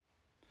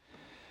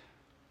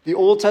The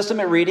Old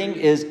Testament reading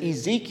is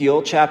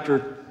Ezekiel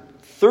chapter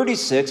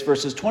 36,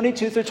 verses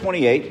 22 through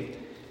 28.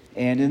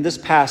 And in this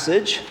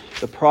passage,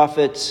 the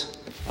prophet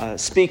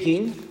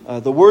speaking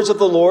the words of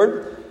the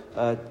Lord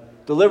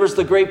delivers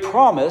the great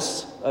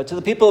promise to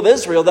the people of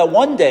Israel that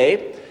one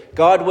day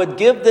God would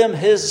give them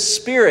his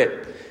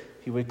Spirit.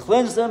 He would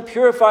cleanse them,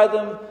 purify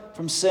them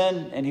from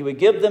sin, and he would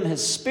give them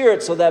his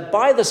Spirit so that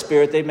by the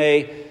Spirit they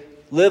may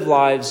live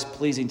lives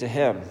pleasing to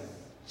him.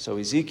 So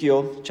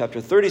Ezekiel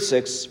chapter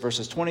 36,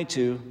 verses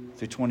 22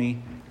 through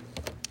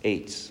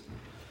 28.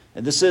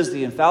 And this is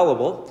the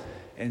infallible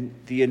and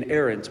the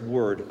inerrant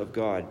word of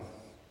God.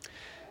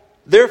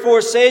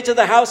 Therefore say to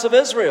the house of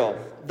Israel,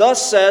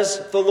 thus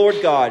says the Lord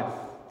God,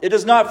 it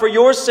is not for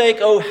your sake,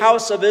 O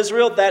house of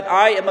Israel, that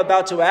I am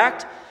about to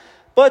act,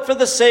 but for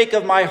the sake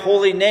of my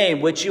holy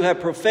name, which you have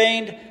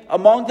profaned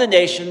among the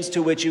nations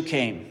to which you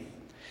came.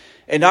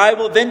 And I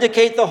will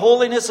vindicate the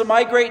holiness of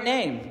my great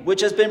name, which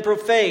has been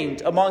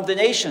profaned among the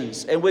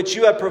nations, and which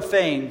you have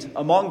profaned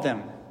among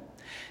them.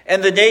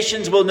 And the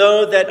nations will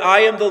know that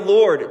I am the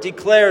Lord,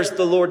 declares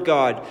the Lord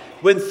God,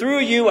 when through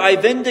you I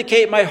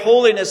vindicate my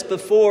holiness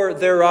before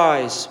their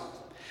eyes.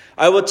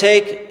 I will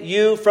take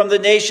you from the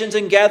nations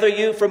and gather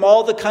you from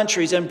all the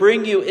countries and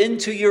bring you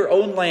into your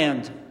own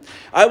land.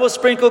 I will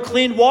sprinkle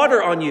clean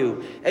water on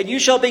you, and you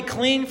shall be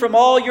clean from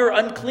all your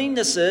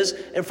uncleannesses,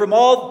 and from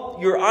all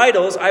your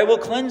idols I will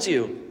cleanse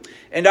you.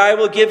 And I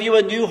will give you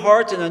a new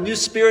heart, and a new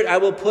spirit I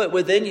will put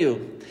within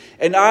you.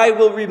 And I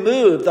will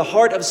remove the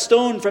heart of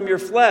stone from your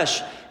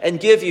flesh, and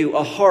give you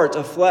a heart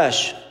of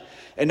flesh.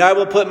 And I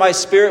will put my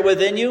spirit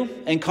within you,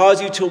 and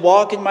cause you to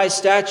walk in my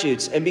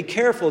statutes, and be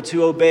careful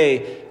to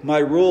obey my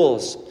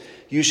rules.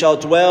 You shall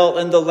dwell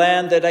in the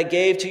land that I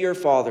gave to your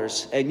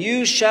fathers, and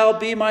you shall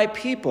be my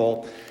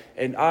people,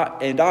 and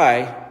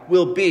I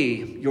will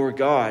be your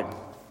God.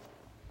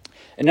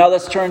 And now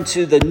let's turn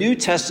to the New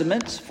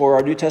Testament for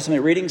our New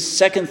Testament reading,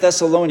 2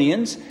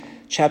 Thessalonians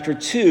chapter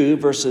 2,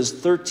 verses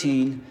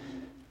 13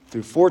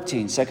 through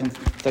 14. 2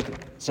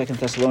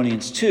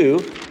 Thessalonians 2,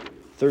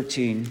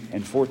 13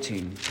 and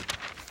 14.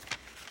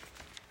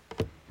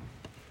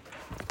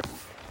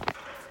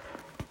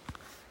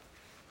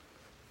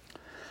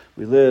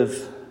 We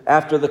live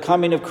after the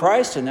coming of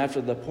Christ and after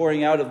the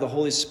pouring out of the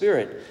Holy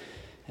Spirit.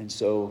 And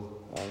so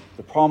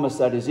the promise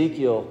that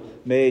Ezekiel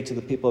made to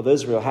the people of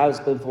Israel has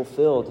been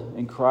fulfilled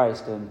in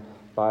Christ and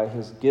by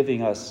his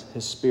giving us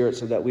his Spirit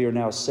so that we are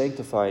now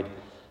sanctified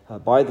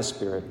by the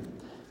Spirit.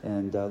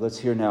 And let's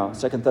hear now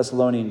 2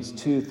 Thessalonians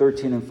 2,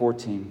 13 and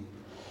 14.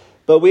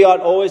 But we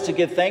ought always to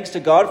give thanks to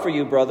God for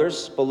you,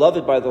 brothers,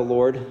 beloved by the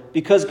Lord,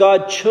 because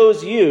God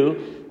chose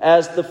you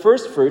as the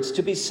firstfruits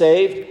to be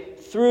saved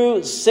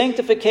through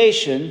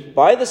sanctification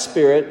by the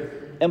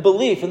Spirit and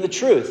belief in the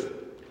truth.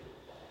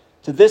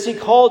 To this he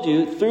called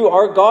you through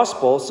our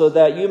gospel so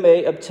that you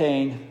may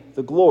obtain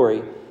the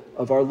glory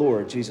of our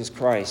Lord Jesus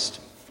Christ.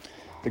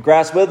 The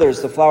grass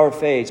withers, the flower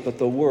fades, but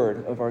the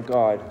word of our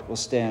God will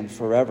stand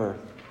forever.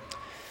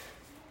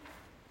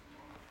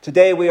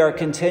 Today we are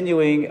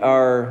continuing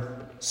our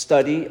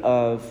study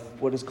of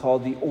what is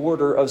called the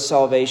order of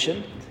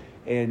salvation.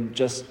 And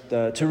just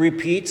to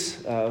repeat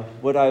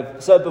what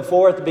I've said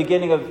before at the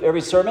beginning of every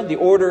sermon, the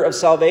order of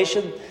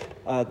salvation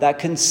that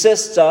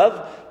consists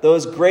of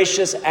those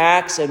gracious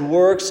acts and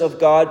works of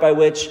God by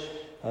which,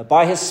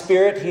 by his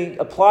Spirit, he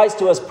applies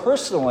to us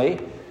personally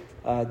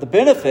the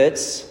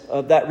benefits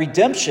of that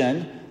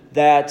redemption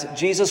that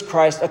Jesus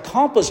Christ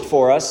accomplished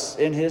for us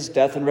in his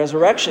death and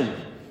resurrection.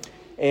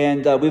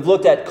 And we've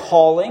looked at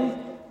calling,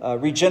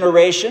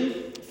 regeneration,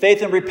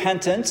 faith and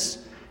repentance,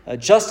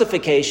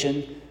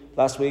 justification.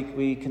 Last week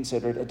we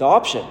considered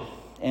adoption.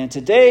 And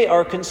today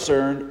our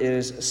concern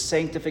is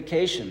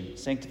sanctification.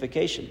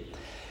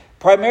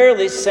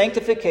 Primarily,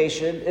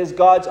 sanctification is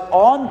God's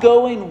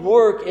ongoing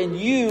work in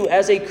you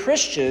as a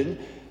Christian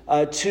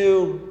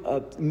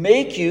to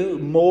make you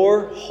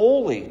more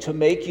holy, to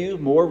make you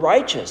more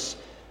righteous.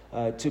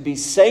 To be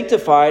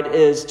sanctified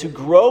is to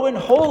grow in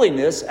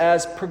holiness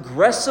as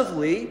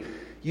progressively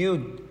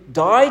you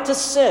die to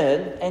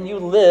sin and you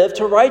live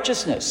to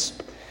righteousness.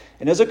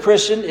 And as a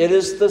Christian, it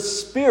is the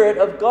Spirit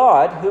of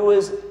God who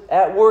is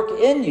at work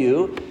in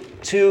you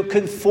to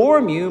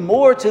conform you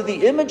more to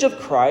the image of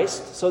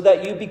Christ so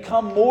that you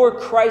become more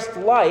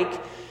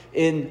Christ-like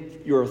in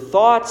your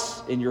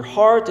thoughts, in your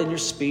heart, in your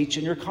speech,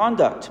 in your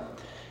conduct.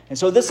 And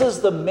so this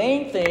is the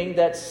main thing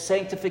that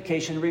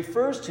sanctification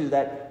refers to,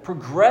 that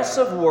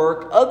progressive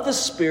work of the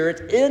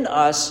Spirit in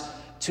us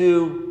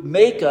to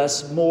make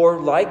us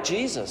more like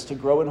Jesus, to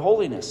grow in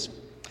holiness.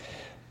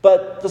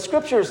 But the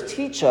Scriptures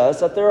teach us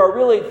that there are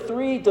really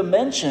three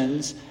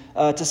dimensions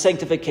to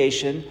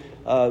sanctification,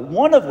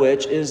 one of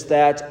which is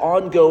that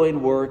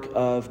ongoing work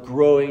of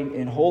growing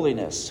in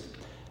holiness.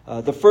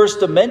 The first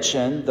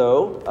dimension,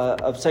 though,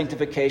 of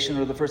sanctification,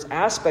 or the first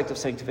aspect of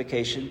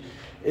sanctification,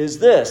 is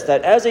this,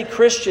 that as a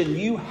Christian,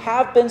 you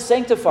have been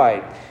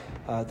sanctified.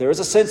 There is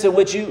a sense in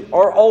which you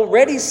are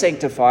already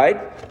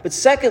sanctified. But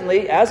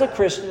secondly, as a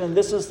Christian, and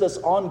this is this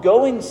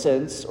ongoing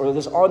sense, or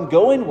this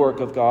ongoing work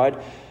of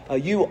God,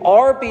 you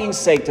are being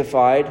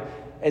sanctified.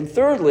 And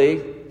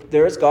thirdly,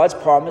 there is God's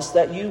promise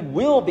that you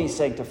will be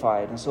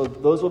sanctified. And so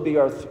those will be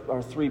our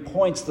 3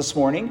 points this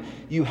morning.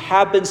 You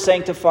have been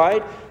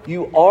sanctified,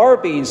 you are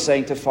being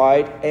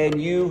sanctified,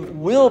 and you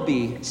will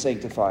be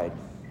sanctified.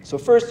 So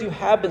first, you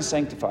have been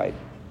sanctified.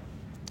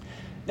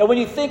 Now, when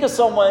you think of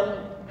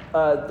someone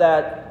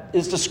that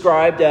is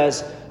described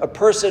as a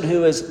person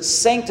who is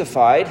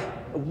sanctified,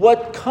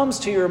 what comes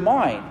to your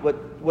mind?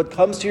 What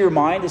comes to your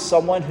mind is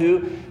someone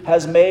who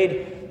has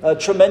made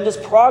tremendous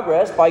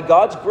progress by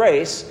God's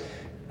grace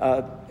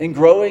in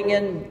growing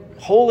in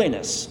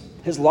holiness.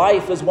 His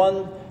life is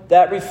one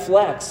that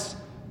reflects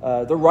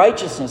the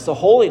righteousness, the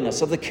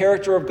holiness of the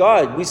character of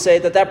God. We say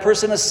that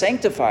person is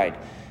sanctified.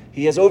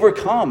 He has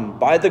overcome,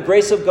 by the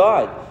grace of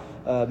God,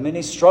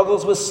 many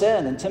struggles with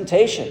sin and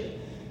temptation.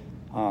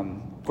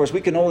 Of course,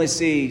 we can only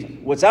see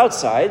what's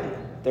outside.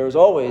 There is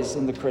always,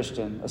 in the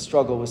Christian, a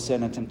struggle with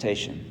sin and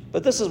temptation.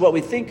 But this is what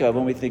we think of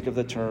when we think of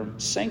the term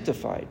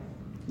sanctified.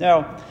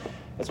 Now,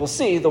 as we'll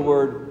see, the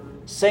word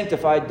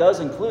sanctified does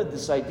include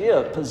this idea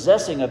of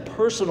possessing a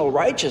personal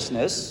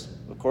righteousness,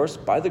 of course,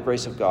 by the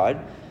grace of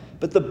God.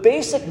 But the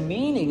basic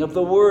meaning of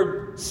the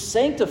word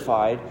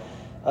sanctified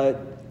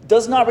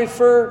does not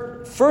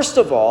refer, first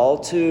of all,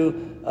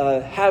 to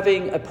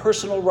having a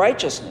personal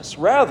righteousness.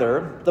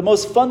 Rather, the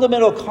most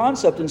fundamental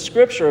concept in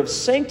Scripture of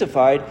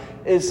sanctified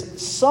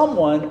is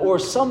someone or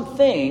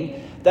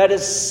something that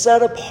is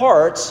set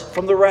apart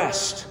from the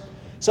rest,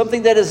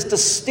 something that is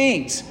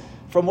distinct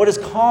from what is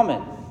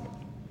common.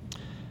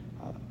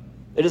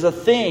 It is a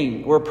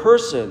thing or a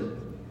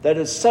person that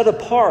is set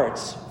apart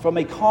from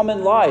a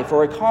common life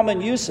or a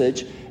common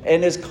usage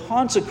and is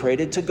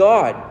consecrated to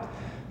God.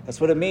 That's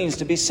what it means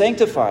to be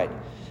sanctified,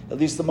 at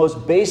least the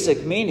most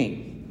basic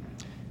meaning.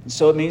 And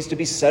so it means to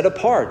be set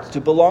apart, to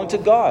belong to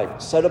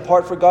God, set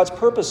apart for God's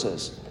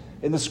purposes.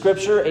 In the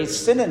Scripture, a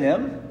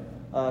synonym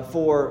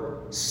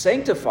for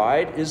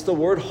sanctified is the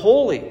word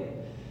holy.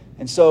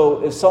 And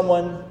so if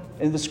someone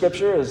in the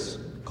Scripture is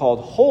called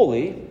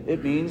holy,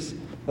 it means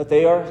that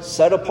they are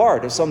set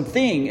apart. If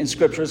something in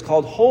Scripture is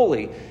called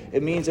holy,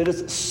 it means it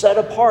is set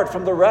apart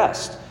from the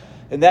rest.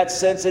 In that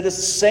sense, it is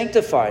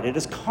sanctified, it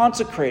is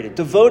consecrated,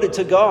 devoted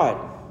to God.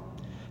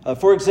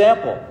 For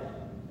example,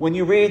 when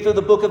you read through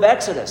the book of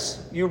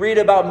Exodus, you read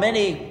about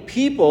many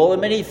people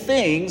and many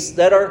things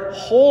that are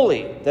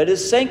holy, that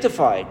is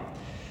sanctified.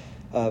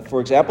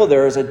 For example,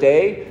 there is a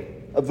day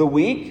of the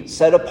week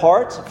set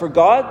apart for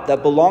God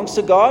that belongs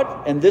to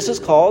God, and this is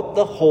called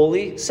the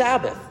Holy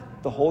Sabbath.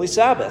 The Holy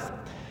Sabbath.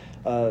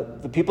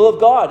 The people of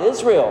God,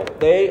 Israel,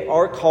 they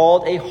are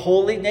called a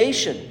holy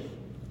nation.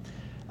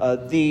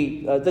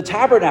 The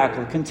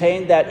tabernacle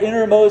contained that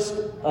innermost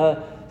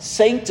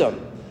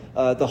sanctum,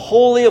 the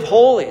Holy of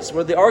Holies,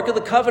 where the Ark of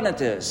the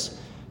Covenant is.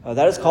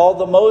 That is called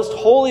the most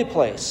holy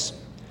place.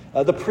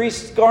 The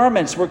priest's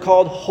garments were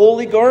called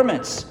holy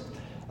garments.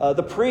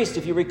 The priest,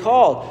 if you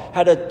recall,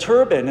 had a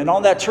turban, and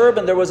on that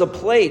turban there was a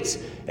plate,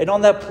 and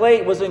on that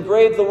plate was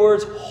engraved the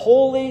words,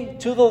 "Holy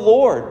to the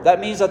Lord." That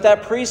means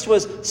that priest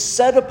was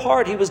set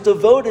apart. He was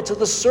devoted to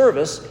the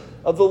service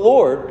of the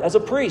Lord as a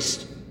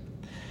priest.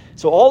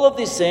 So all of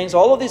these things,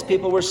 all of these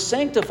people were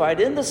sanctified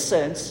in the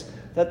sense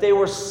that they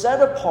were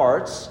set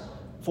apart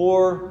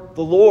for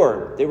the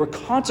Lord. They were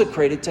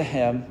consecrated to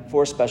Him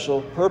for a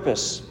special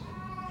purpose.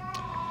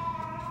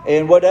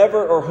 And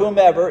whatever or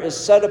whomever is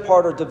set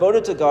apart or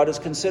devoted to God is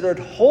considered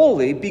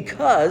holy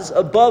because,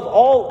 above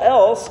all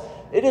else,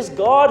 it is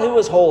God who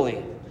is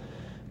holy.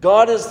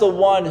 God is the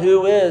one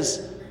who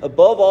is,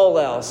 above all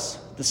else,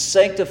 the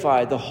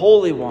sanctified, the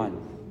Holy One.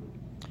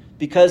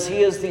 Because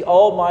He is the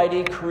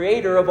Almighty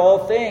Creator of all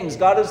things.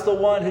 God is the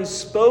one who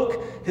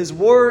spoke His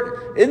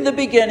word in the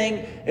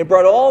beginning and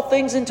brought all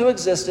things into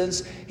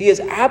existence. He is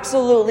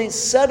absolutely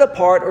set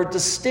apart or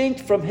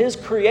distinct from His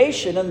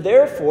creation, and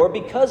therefore,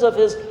 because of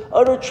His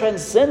utter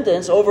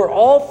transcendence over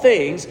all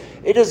things,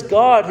 it is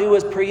God who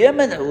is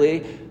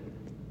preeminently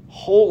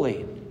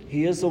holy.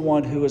 He is the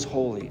one who is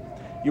holy.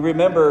 You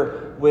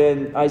remember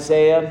when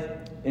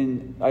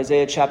in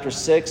Isaiah chapter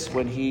 6,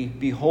 when he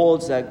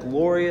beholds that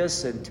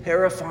glorious and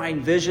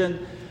terrifying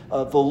vision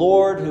of the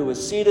Lord who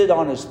is seated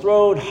on His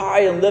throne,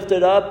 high and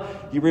lifted up.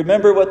 You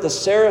remember what the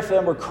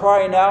seraphim were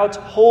crying out,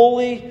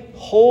 "Holy,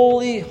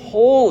 holy,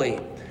 holy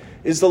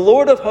is the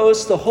Lord of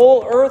hosts. The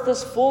whole earth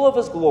is full of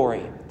His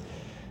glory."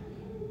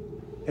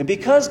 And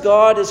because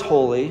God is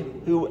holy,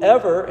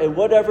 whoever and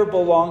whatever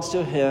belongs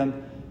to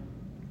Him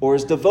or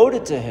is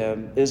devoted to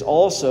Him is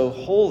also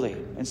holy.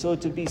 And so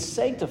to be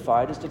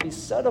sanctified is to be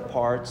set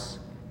apart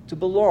to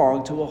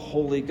belong to a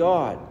holy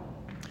God.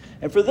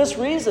 And for this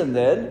reason,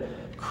 then,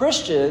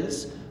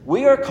 Christians,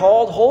 we are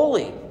called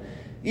holy.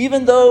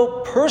 Even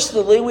though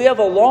personally we have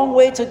a long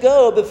way to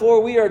go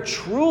before we are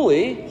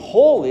truly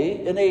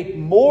holy in a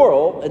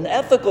moral and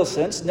ethical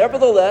sense,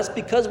 nevertheless,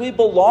 because we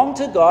belong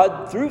to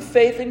God through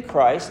faith in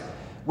Christ,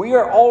 we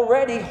are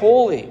already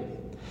holy.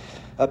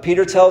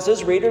 Peter tells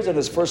his readers in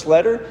his first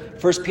letter,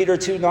 1 Peter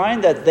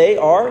 2:9, that they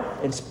are,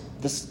 and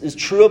this is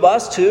true of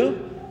us too,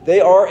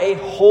 they are a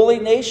holy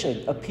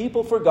nation, a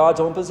people for God's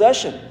own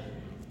possession.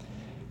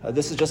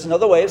 This is just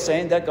another way of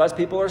saying that God's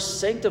people are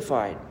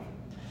sanctified.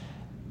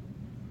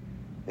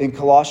 In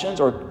Colossians,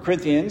 or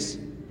Corinthians,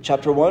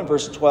 chapter 1,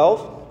 verse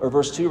 12, or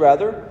verse 2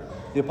 rather,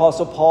 the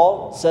Apostle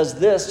Paul says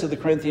this to the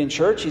Corinthian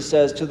church. He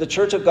says, "To the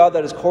church of God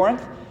that is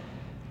Corinth,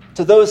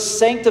 to those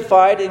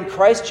sanctified in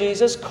Christ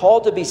Jesus,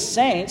 called to be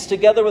saints,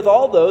 together with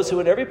all those who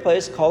in every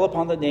place call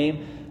upon the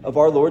name of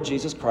our Lord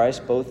Jesus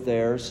Christ, both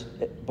their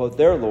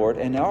Lord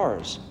and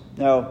ours."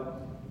 Now,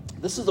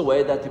 this is the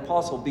way that the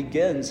apostle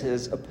begins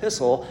his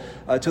epistle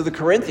to the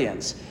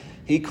Corinthians.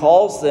 He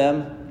calls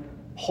them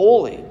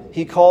holy.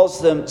 He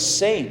calls them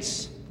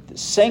saints,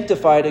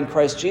 sanctified in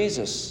Christ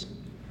Jesus.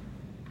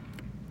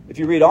 If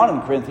you read on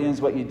in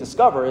Corinthians, what you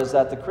discover is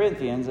that the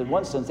Corinthians, in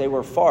one sense, they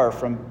were far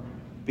from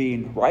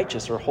being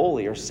righteous or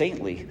holy or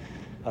saintly.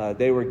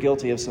 They were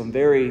guilty of some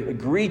very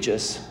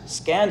egregious,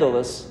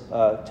 scandalous,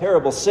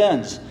 terrible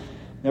sins.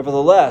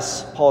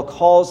 Nevertheless, Paul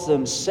calls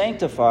them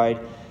sanctified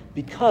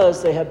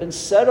because they have been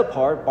set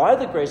apart by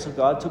the grace of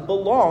God to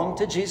belong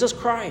to Jesus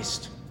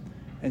Christ.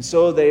 And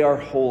so they are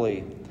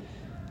holy.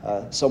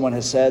 Someone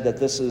has said that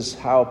this is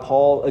how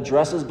Paul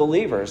addresses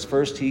believers.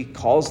 First, he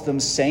calls them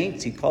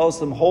saints, he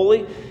calls them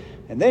holy,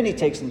 and then he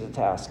takes them to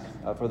task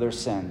for their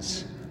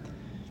sins.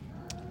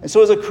 And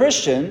so as a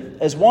Christian,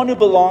 as one who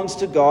belongs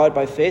to God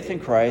by faith in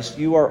Christ,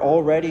 you are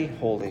already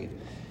holy.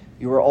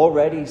 You are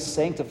already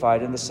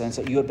sanctified in the sense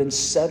that you have been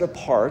set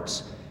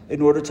apart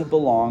in order to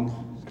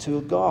belong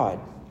to God.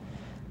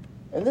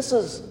 And this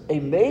is a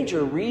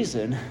major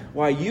reason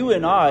why you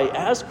and I,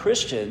 as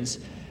Christians,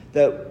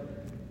 that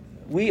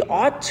we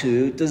ought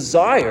to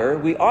desire,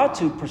 we ought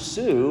to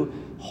pursue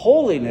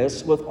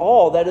holiness with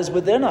all that is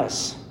within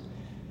us.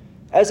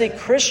 As a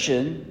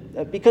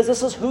Christian, because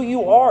this is who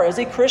you are as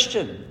a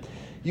Christian.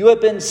 You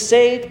have been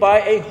saved by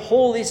a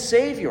holy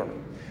Savior.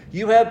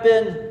 You have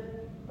been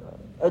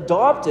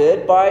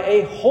adopted by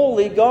a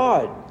holy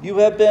God. You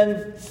have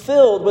been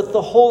filled with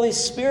the Holy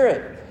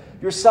Spirit.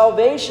 Your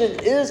salvation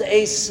is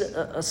a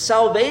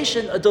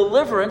salvation, a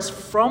deliverance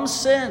from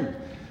sin,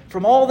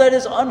 from all that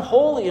is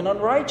unholy and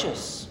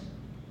unrighteous.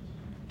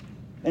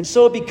 And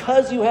so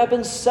because you have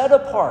been set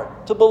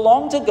apart to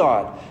belong to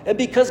God, and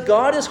because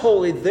God is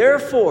holy,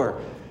 therefore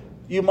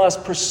you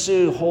must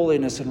pursue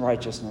holiness and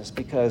righteousness,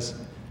 because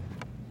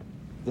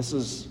this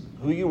is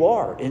who you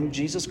are in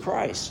Jesus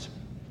Christ.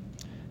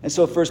 And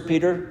so 1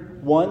 Peter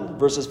 1,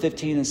 verses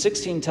 15 and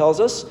 16 tells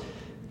us,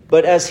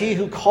 "But as he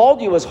who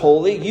called you is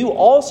holy, you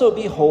also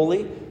be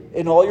holy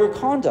in all your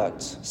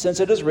conduct, since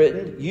it is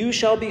written, 'You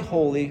shall be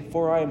holy,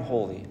 for I am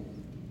holy.'"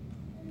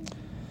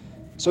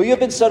 So you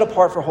have been set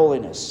apart for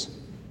holiness.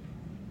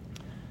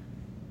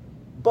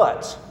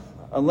 But,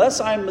 unless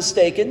I'm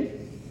mistaken,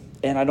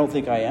 and I don't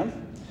think I am,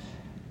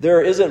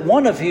 there isn't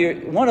one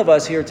of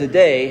us here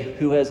today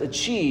who has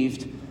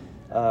achieved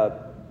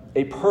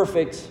a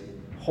perfect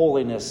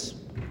holiness.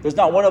 There's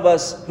not one of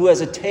us who has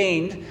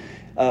attained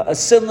a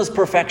sinless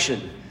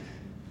perfection.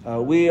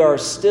 We are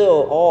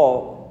still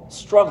all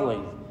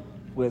struggling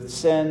with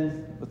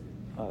sin, with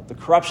the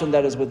corruption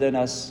that is within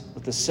us,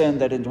 with the sin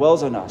that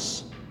indwells in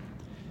us.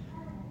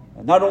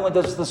 And not only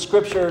does the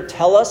Scripture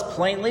tell us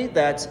plainly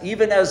that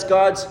even as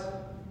God's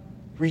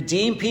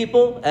redeemed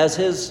people, as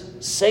his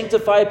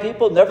sanctified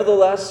people,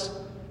 nevertheless,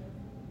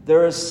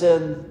 there is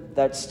sin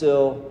that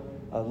still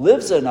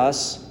lives in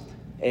us,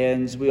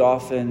 and we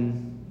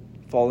often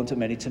fall into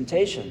many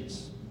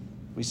temptations.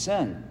 We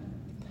sin.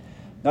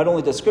 Not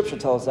only does Scripture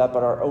tell us that,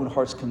 but our own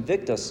hearts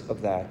convict us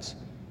of that.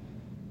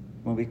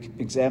 When we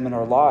examine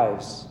our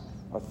lives,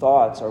 our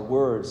thoughts, our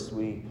words,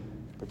 we,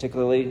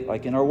 particularly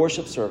like in our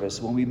worship service,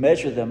 when we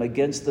measure them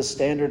against the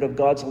standard of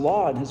God's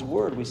law and his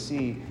word, we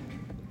see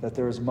that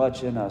there is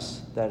much in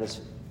us that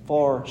is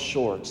far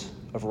short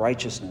of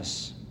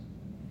righteousness.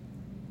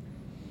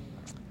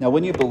 Now,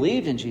 when you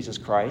believed in Jesus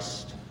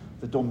Christ,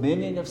 the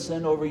dominion of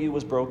sin over you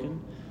was broken.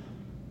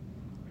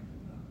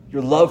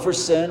 Your love for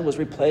sin was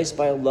replaced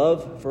by a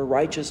love for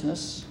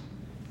righteousness.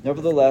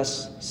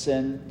 Nevertheless,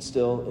 sin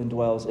still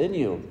indwells in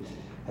you.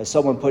 As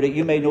someone put it,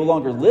 you may no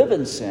longer live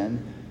in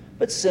sin,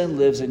 but sin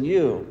lives in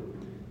you.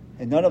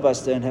 And none of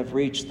us then have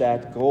reached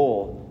that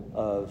goal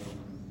of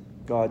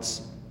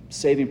God's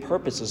saving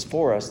purposes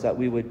for us, that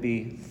we would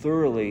be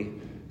thoroughly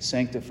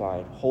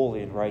sanctified,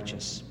 holy, and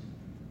righteous.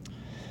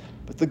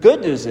 But the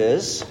good news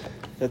is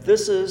that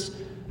this is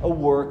a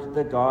work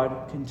that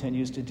God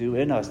continues to do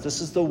in us.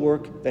 This is the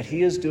work that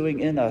he is doing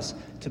in us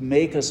to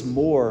make us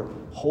more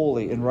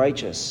holy and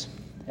righteous.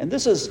 And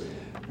this is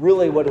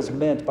really what is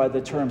meant by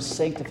the term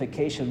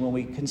sanctification when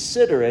we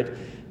consider it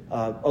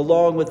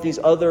along with these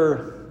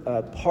other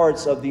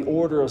parts of the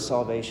order of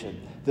salvation.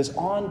 This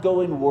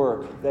ongoing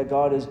work that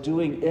God is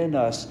doing in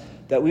us,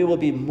 that we will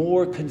be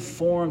more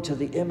conformed to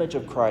the image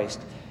of Christ.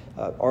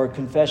 Our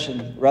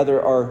confession,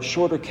 rather our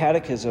shorter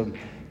catechism,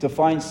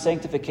 defines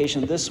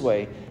sanctification this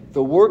way: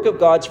 the work of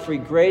God's free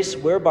grace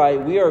whereby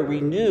we are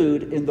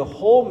renewed in the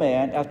whole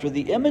man after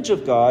the image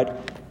of God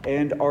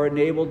and are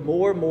enabled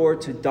more and more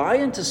to die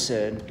into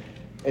sin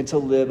and to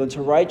live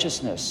unto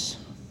righteousness.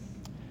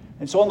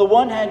 And so on the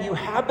one hand, you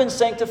have been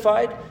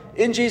sanctified.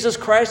 In Jesus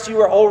Christ,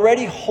 you are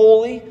already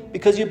holy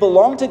because you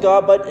belong to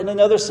God, but in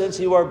another sense,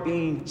 you are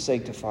being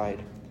sanctified.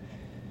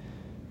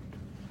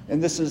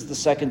 And this is the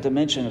second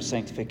dimension of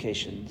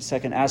sanctification, the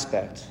second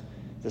aspect,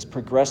 this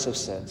progressive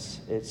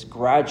sense. It's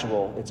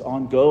gradual, it's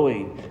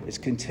ongoing, it's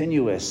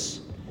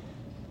continuous.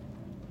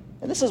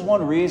 And this is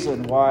one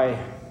reason why,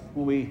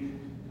 when we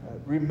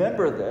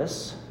remember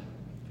this,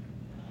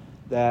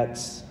 that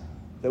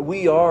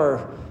we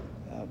are,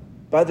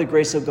 by the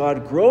grace of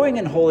God, growing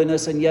in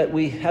holiness, and yet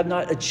we have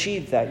not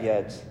achieved that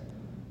yet,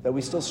 that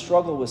we still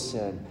struggle with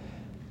sin.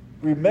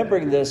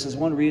 Remembering this is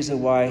one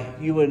reason why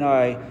you and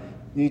I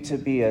need to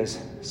be as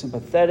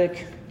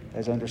sympathetic,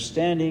 as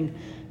understanding,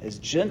 as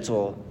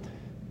gentle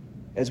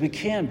as we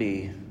can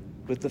be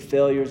with the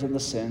failures and the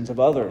sins of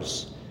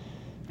others.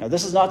 Now,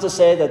 this is not to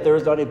say that there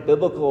is not a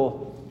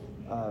biblical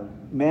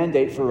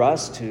mandate for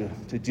us to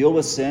deal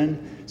with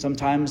sin.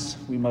 Sometimes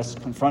we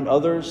must confront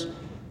others.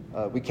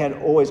 We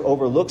can't always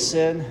overlook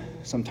sin.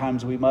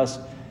 Sometimes we must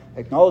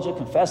acknowledge it,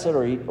 confess it,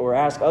 or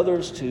ask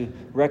others to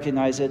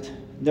recognize it.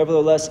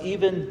 Nevertheless,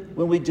 even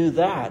when we do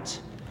that,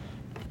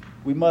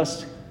 we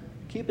must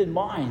keep in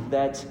mind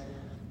that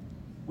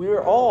we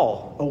are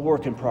all a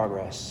work in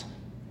progress.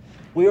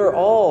 We are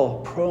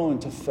all prone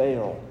to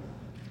fail.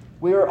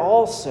 We are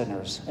all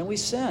sinners, and we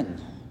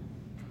sin.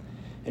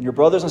 And your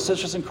brothers and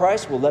sisters in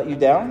Christ will let you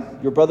down.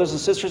 Your brothers and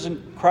sisters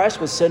in Christ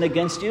will sin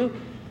against you,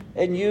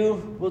 and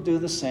you will do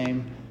the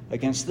same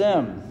against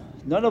them.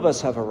 None of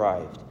us have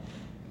arrived.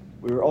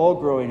 We are all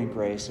growing in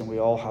grace, and we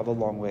all have a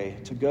long way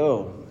to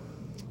go.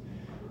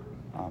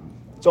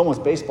 It's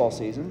almost baseball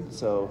season,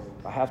 so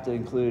I have to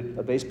include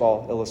a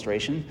baseball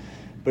illustration.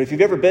 But if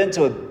you've ever been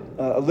to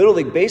a Little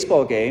League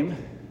baseball game,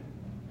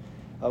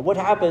 what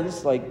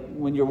happens, like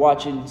when you're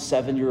watching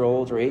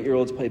 7-year-olds or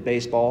 8-year-olds play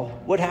baseball,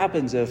 what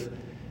happens if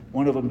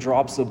one of them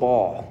drops the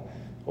ball,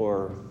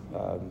 or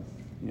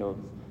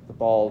the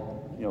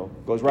ball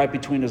goes right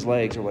between his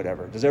legs or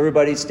whatever? Does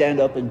everybody stand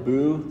up and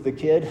boo the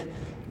kid?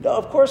 No,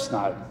 of course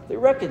not. They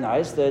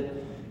recognize that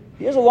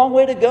he has a long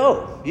way to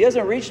go. He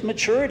hasn't reached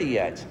maturity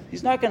yet.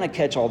 He's not going to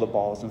catch all the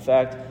balls. In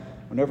fact,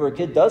 whenever a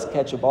kid does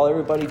catch a ball,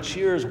 everybody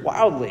cheers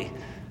wildly,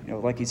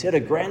 like he's hit a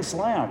grand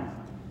slam.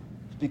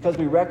 It's because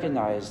we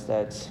recognize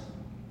that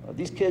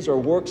these kids are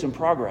works in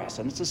progress.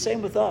 And it's the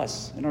same with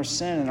us in our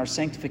sin and our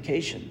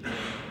sanctification.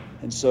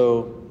 And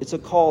so it's a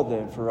call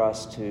then for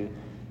us to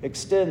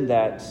extend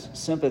that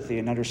sympathy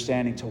and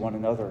understanding to one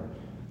another,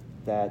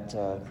 that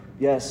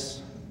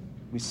yes,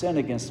 we sin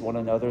against one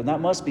another, and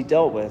that must be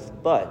dealt with,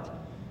 but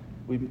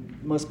we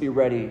must be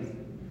ready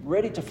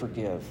to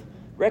forgive,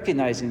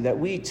 recognizing that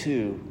we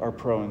too are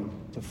prone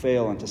to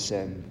fail and to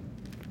sin.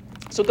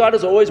 So God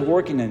is always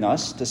working in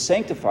us to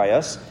sanctify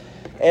us,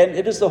 and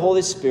it is the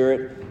Holy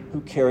Spirit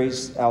who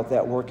carries out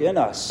that work in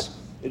us.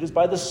 It is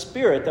by the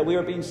Spirit that we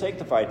are being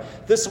sanctified.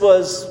 This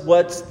was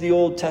what the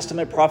Old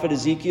Testament prophet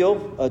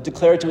Ezekiel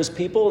declared to his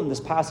people in this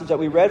passage that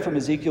we read from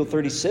Ezekiel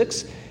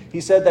 36. He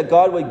said that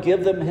God would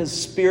give them his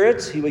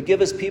Spirit. He would give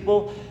his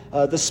people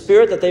the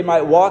Spirit that they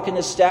might walk in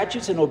his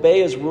statutes and obey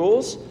his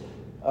rules.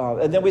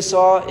 And then we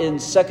saw in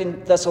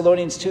 2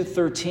 Thessalonians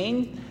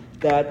 2:13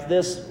 that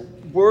this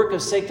work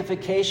of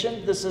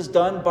sanctification, this is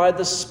done by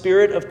the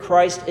Spirit of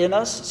Christ in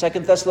us,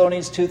 2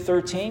 Thessalonians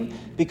 2:13,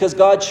 because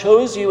God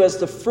chose you as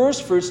the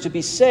first fruits to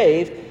be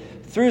saved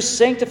through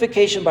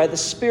sanctification by the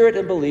Spirit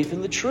and belief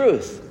in the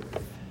truth.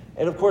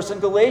 And of course in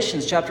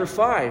Galatians chapter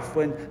 5,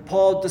 when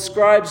Paul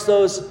describes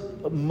those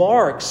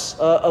marks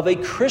of a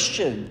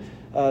Christian,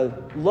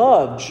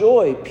 love,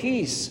 joy,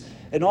 peace,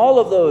 and all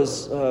of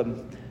those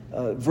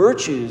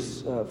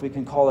virtues, if we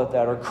can call it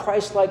that, or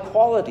Christ-like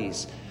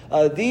qualities.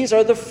 These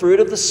are the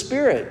fruit of the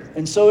Spirit.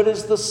 And so it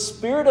is the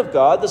Spirit of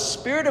God, the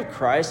Spirit of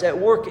Christ at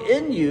work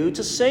in you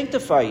to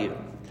sanctify you.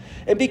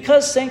 And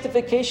because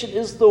sanctification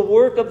is the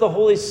work of the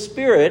Holy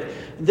Spirit,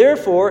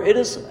 therefore it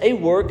is a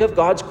work of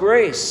God's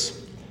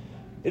grace.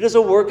 It is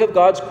a work of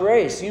God's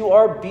grace. You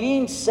are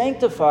being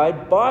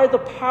sanctified by the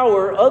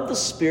power of the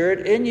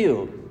Spirit in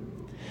you.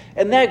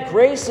 And that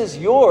grace is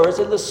yours,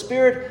 and the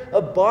Spirit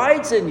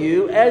abides in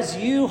you as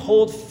you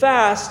hold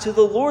fast to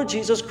the Lord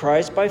Jesus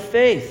Christ by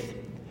faith.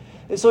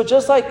 And so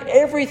just like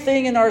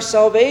everything in our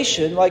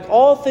salvation, like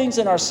all things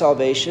in our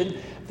salvation,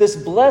 this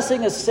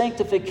blessing of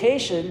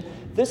sanctification,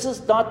 this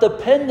is not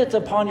dependent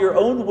upon your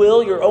own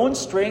will, your own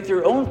strength,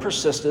 your own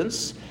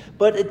persistence,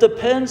 but it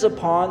depends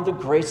upon the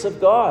grace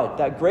of God.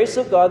 That grace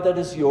of God that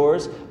is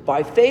yours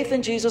by faith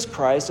in Jesus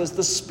Christ, as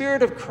the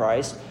Spirit of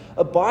Christ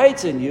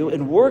abides in you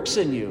and works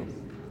in you.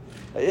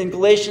 In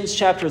Galatians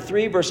chapter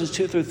 3, verses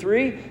 2 through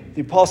 3,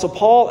 the Apostle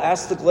Paul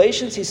asked the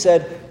Galatians, he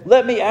said,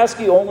 "Let me ask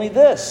you only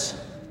this.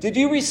 Did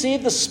you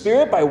receive the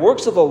Spirit by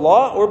works of the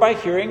law or by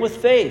hearing with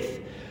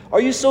faith? Are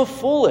you so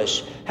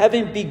foolish?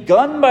 Having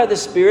begun by the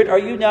Spirit, are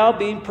you now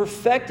being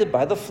perfected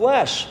by the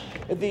flesh?"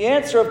 And the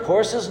answer, of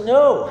course, is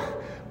no.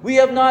 We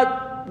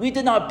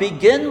did not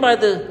begin by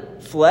the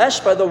flesh,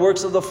 by the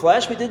works of the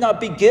flesh. We did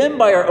not begin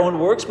by our own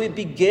works. We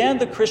began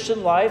the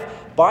Christian life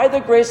by the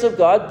grace of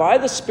God, by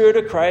the Spirit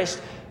of Christ,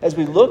 as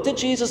we look to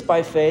Jesus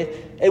by faith,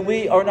 and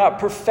we are not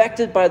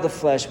perfected by the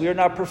flesh. We are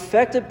not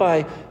perfected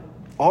by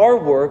our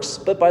works,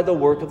 but by the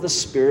work of the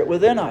Spirit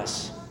within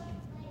us.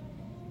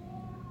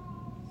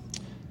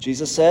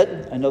 Jesus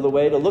said, another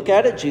way to look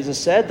at it, Jesus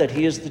said that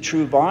he is the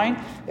true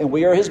vine and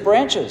we are his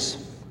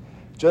branches.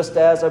 Just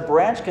as a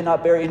branch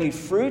cannot bear any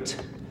fruit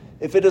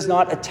if it is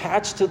not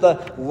attached to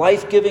the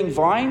life-giving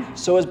vine,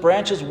 so as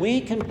branches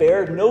we can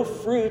bear no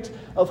fruit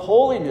of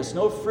holiness,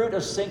 no fruit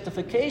of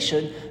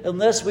sanctification,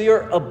 unless we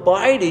are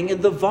abiding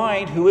in the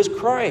vine who is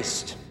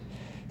Christ.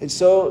 And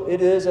so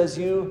it is as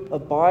you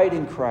abide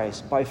in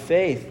Christ by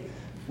faith,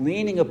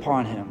 leaning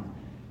upon him,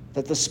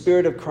 that the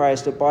Spirit of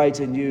Christ abides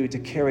in you to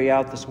carry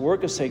out this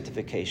work of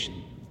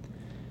sanctification.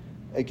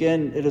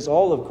 Again, it is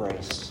all of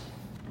grace.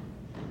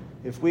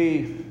 If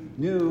we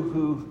knew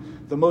who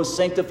the most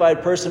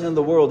sanctified person in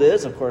the world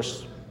is, of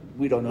course,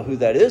 we don't know who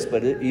that is,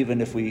 but even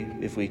if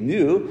we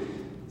knew,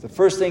 the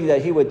first thing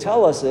that he would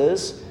tell us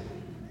is,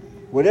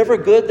 whatever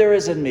good there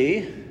is in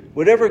me,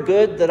 whatever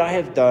good that I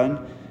have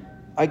done,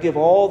 I give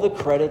all the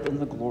credit and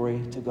the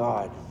glory to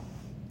God.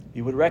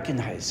 You would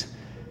recognize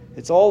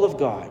it's all of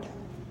God.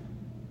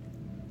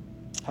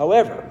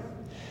 However,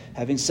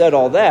 having said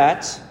all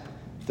that,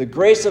 the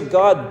grace of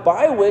God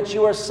by which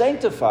you are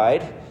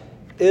sanctified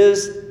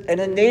is an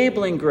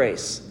enabling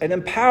grace, an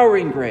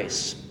empowering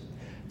grace.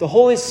 The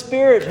Holy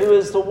Spirit, who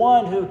is the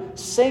one who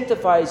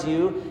sanctifies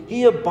you,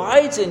 he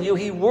abides in you,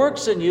 he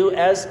works in you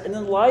as an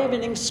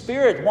enlivening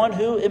spirit, one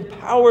who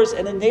empowers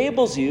and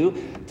enables you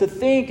to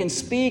think and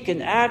speak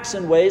and act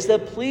in ways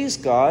that please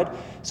God,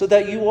 so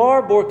that you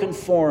are more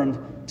conformed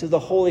to the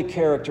holy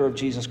character of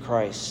Jesus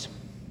Christ.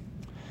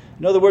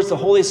 In other words, the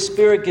Holy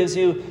Spirit gives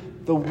you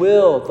the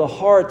will, the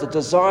heart, the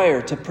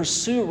desire to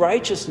pursue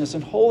righteousness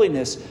and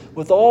holiness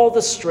with all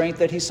the strength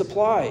that he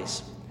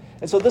supplies.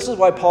 And so this is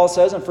why Paul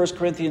says in 1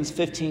 Corinthians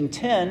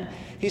 15:10,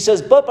 he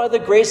says, but by the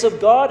grace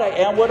of God I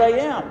am what I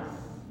am.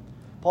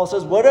 Paul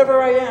says,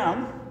 whatever I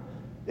am,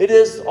 it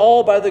is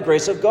all by the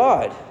grace of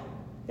God.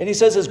 And he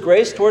says his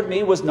grace toward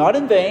me was not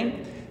in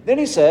vain. Then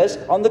he says,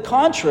 on the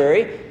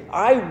contrary,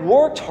 I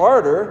worked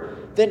harder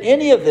than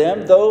any of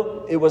them,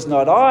 though it was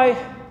not I,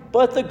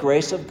 but the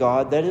grace of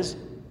God that is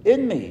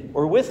in me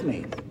or with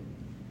me.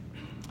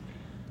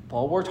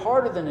 Paul worked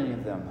harder than any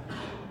of them.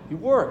 He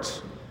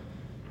worked.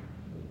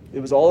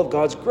 It was all of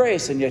God's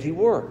grace, and yet he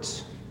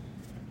worked.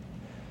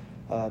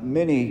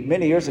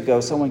 Many years ago,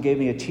 someone gave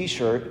me a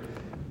t-shirt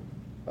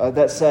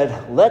that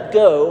said, let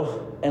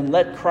go and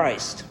let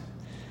Christ.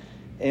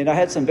 And I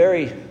had some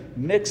very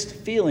mixed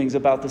feelings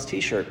about this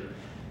t-shirt.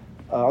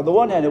 On the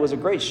one hand, it was a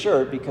great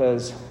shirt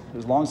because it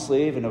was long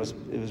sleeve and it was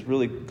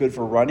really good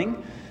for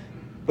running.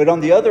 But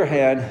on the other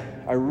hand,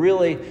 I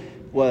really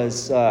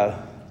was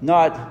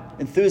not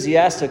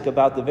enthusiastic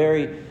about the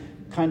very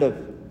kind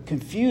of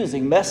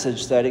confusing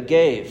message that it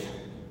gave.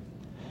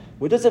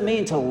 What does it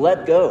mean to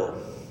let go?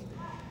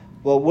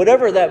 Well,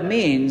 whatever that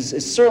means,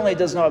 it certainly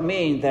does not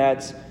mean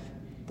that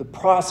the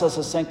process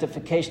of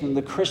sanctification in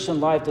the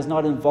Christian life does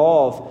not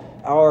involve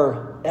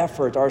our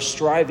effort, our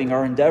striving,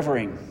 our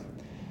endeavoring.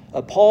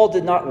 Paul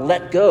did not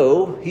let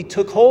go. He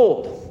took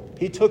hold.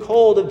 He took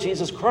hold of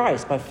Jesus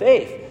Christ by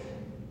faith.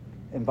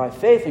 And by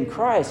faith in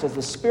Christ, as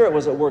the Spirit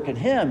was at work in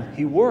him,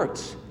 he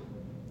worked.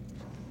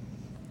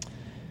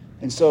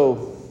 And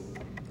so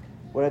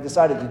what I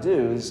decided to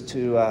do is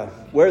to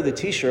wear the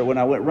t-shirt when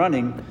I went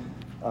running,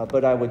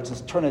 but I would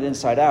just turn it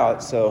inside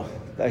out so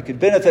I could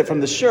benefit from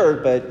the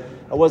shirt, but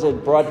I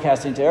wasn't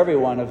broadcasting to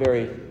everyone a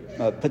very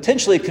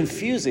potentially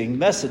confusing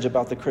message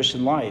about the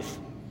Christian life.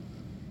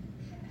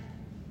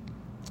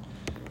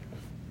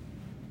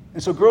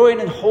 And so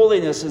growing in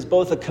holiness is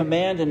both a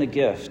command and a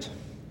gift.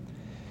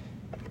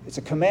 It's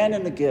a command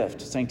and a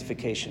gift,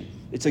 sanctification.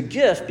 It's a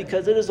gift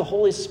because it is the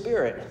Holy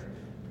Spirit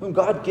whom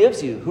God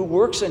gives you, who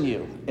works in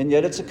you. And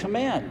yet it's a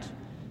command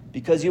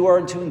because you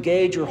are to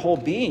engage your whole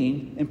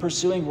being in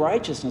pursuing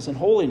righteousness and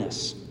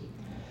holiness.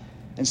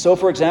 And so,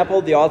 for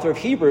example, the author of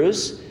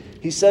Hebrews,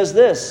 he says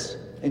this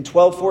in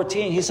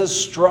 12:14. He says,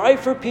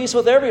 strive for peace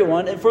with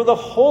everyone and for the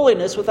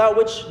holiness without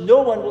which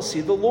no one will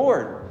see the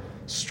Lord.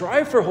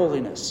 Strive for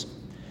holiness.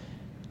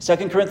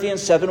 2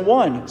 Corinthians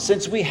 7:1,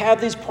 since we have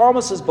these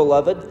promises,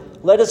 beloved,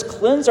 let us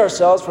cleanse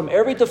ourselves from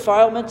every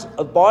defilement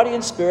of body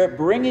and spirit,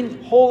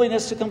 bringing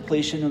holiness to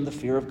completion in the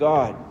fear of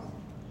God.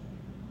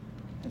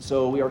 And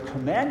so we are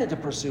commanded to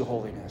pursue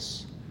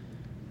holiness.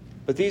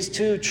 But these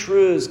two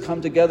truths come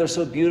together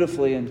so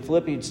beautifully in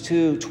Philippians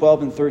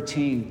 2:12 and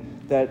 13,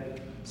 that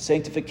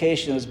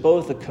sanctification is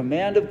both a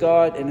command of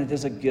God and it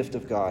is a gift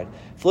of God.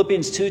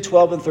 Philippians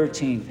 2:12 and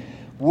 13,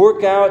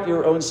 work out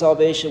your own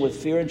salvation with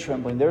fear and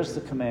trembling. There's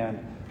the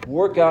command.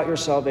 Work out your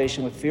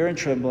salvation with fear and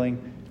trembling,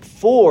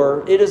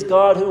 for it is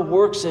God who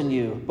works in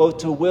you, both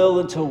to will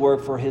and to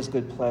work for his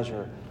good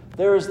pleasure.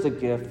 There is the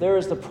gift, there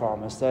is the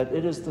promise that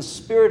it is the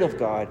Spirit of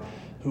God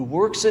who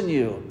works in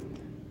you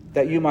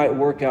that you might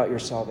work out your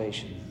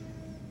salvation.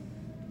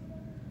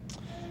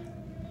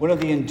 One of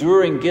the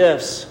enduring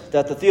gifts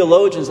that the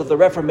theologians of the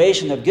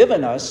Reformation have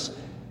given us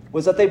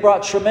was that they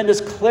brought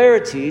tremendous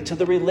clarity to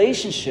the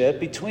relationship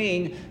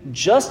between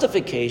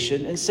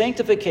justification and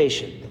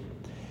sanctification.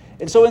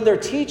 And so in their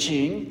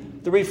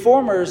teaching, the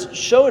Reformers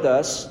showed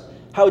us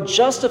how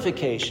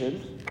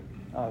justification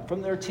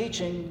from their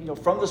teaching,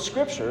 from the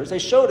Scriptures, they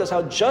showed us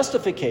how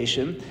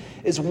justification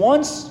is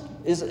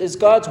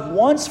God's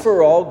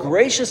once-for-all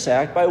gracious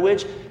act by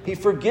which He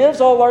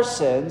forgives all our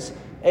sins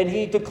and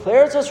He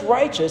declares us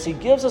righteous. He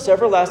gives us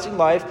everlasting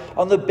life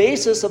on the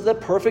basis of the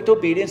perfect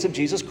obedience of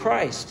Jesus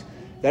Christ.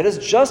 That is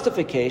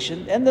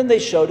justification. And then they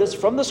showed us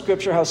from the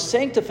Scripture how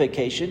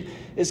sanctification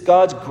is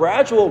God's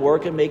gradual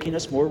work in making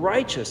us more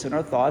righteous in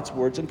our thoughts,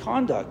 words, and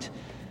conduct.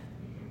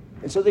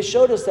 And so they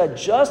showed us that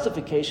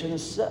justification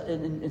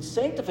and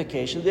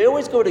sanctification, they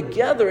always go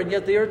together, and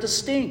yet they are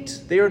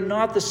distinct. They are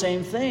not the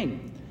same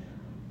thing.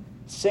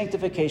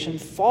 Sanctification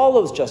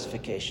follows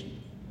justification.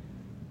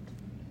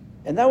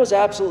 And that was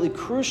absolutely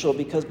crucial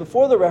because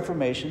before the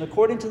Reformation,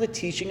 according to the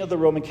teaching of the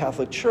Roman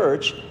Catholic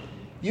Church,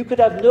 you could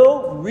have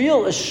no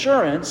real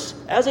assurance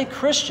as a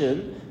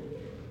Christian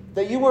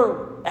that you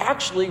were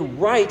actually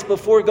right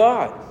before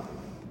God,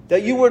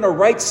 that you were in a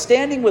right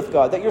standing with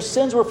God, that your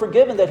sins were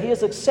forgiven, that He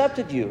has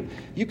accepted you.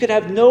 You could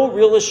have no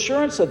real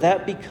assurance of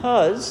that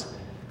because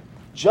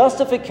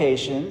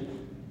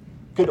justification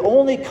could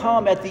only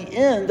come at the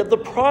end of the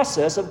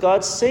process of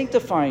God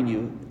sanctifying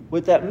you.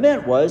 What that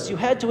meant was you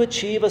had to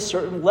achieve a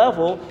certain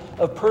level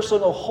of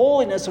personal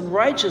holiness and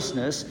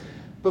righteousness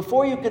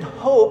before you could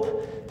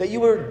hope that you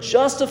were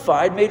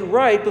justified, made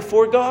right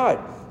before God.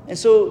 And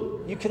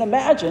so you can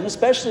imagine,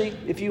 especially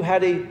if you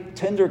had a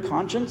tender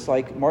conscience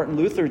like Martin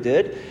Luther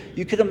did,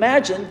 you could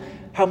imagine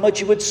how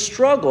much you would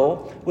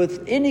struggle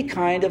with any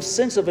kind of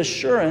sense of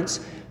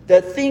assurance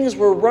that things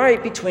were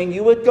right between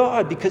you and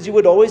God, because you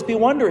would always be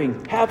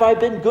wondering, have I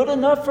been good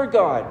enough for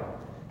God?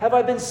 Have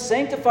I been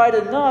sanctified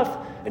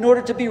enough in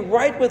order to be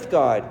right with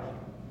God?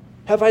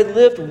 Have I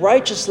lived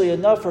righteously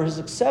enough for His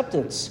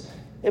acceptance?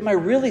 Am I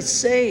really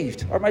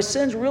saved? Are my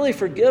sins really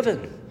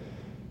forgiven?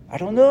 I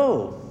don't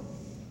know.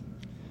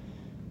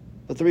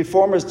 But the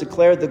Reformers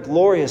declared the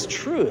glorious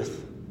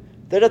truth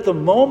that at the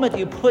moment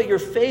you put your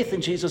faith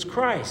in Jesus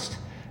Christ,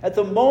 at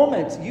the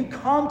moment you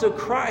come to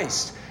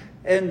Christ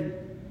and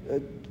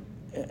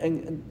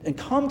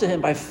come to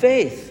Him by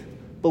faith,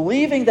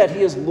 believing that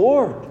He is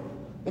Lord,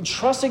 and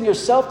trusting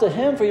yourself to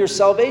Him for your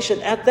salvation,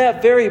 at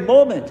that very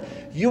moment,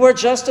 you are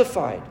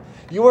justified.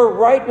 You are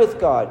right with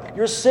God.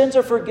 Your sins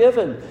are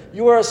forgiven.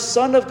 You are a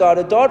son of God,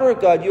 a daughter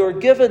of God. You are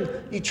given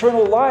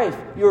eternal life.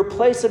 You are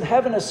placed in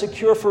heaven as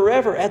secure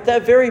forever. At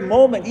that very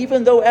moment,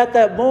 even though at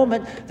that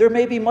moment there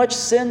may be much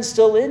sin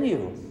still in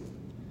you.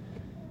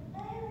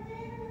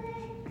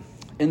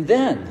 And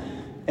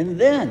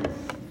then,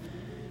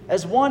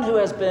 as one who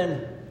has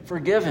been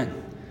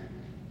forgiven,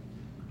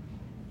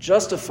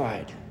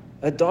 justified,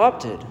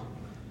 adopted,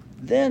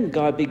 then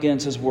God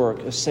begins His work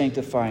of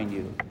sanctifying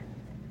you.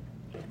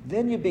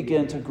 Then you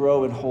begin to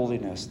grow in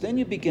holiness. Then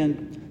you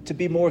begin to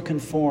be more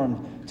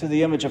conformed to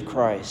the image of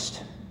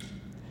Christ.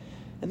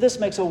 And this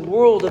makes a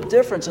world of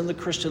difference in the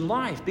Christian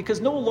life, because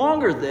no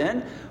longer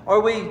then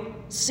are we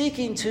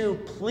seeking to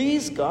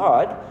please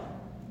God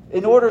or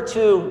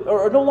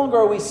no longer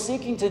are we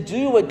seeking to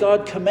do what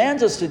God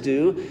commands us to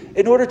do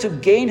in order to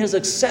gain His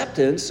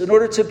acceptance, in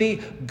order to be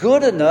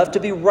good enough, to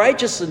be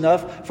righteous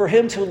enough for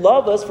Him to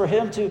love us, for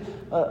Him to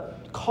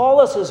call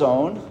us His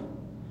own.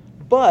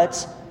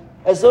 But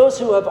as those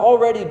who have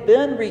already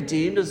been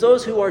redeemed, as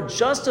those who are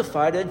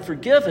justified and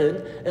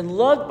forgiven and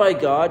loved by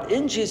God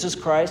in Jesus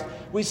Christ,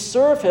 we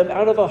serve Him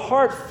out of a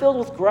heart filled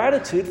with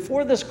gratitude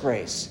for this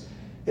grace.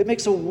 It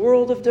makes a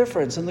world of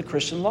difference in the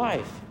Christian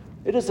life.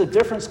 It is the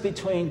difference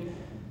between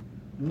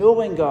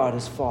knowing God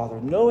as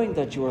Father, knowing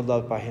that you are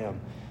loved by Him,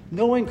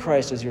 knowing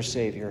Christ as your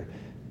Savior,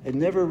 and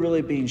never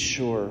really being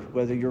sure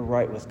whether you're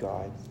right with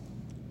God.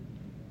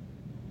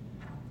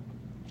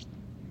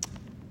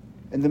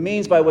 And the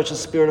means by which the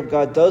Spirit of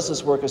God does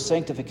this work of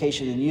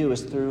sanctification in you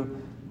is through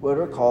what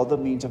are called the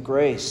means of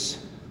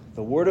grace,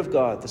 the Word of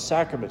God, the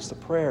sacraments, the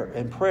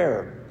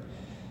prayer.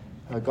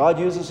 God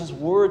uses His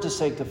Word to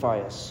sanctify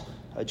us.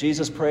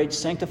 Jesus prayed,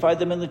 sanctify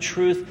them in the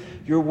truth.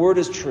 Your Word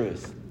is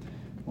truth.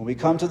 When we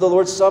come to the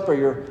Lord's Supper,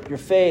 your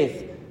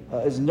faith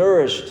is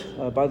nourished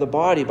by the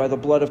body, by the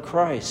blood of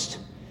Christ.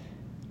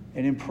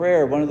 And in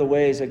prayer, one of the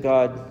ways that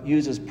God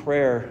uses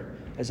prayer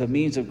as a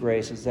means of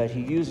grace is that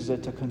He uses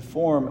it to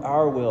conform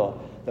our will,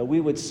 that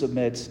we would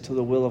submit to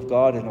the will of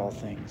God in all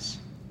things.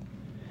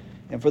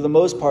 And for the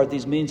most part,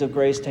 these means of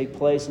grace take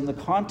place in the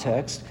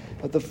context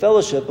of the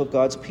fellowship of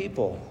God's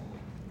people.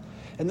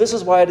 And this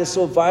is why it is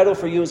so vital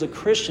for you as a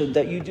Christian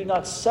that you do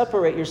not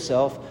separate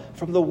yourself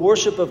from the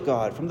worship of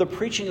God, from the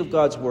preaching of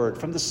God's word,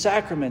 from the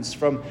sacraments,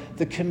 from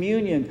the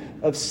communion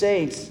of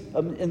saints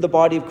in the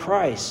body of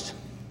Christ.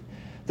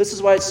 This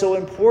is why it's so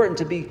important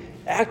to be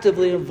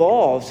actively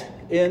involved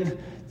in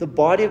the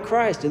body of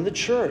Christ, in the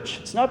church.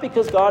 It's not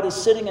because God is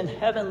sitting in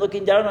heaven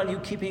looking down on you,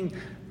 keeping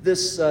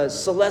this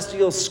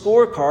celestial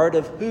scorecard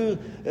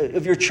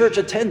of your church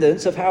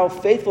attendance, of how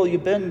faithful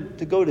you've been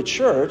to go to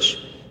church,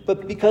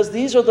 but because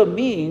these are the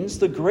means,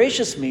 the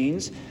gracious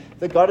means,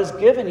 that God has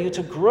given you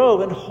to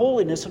grow in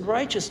holiness and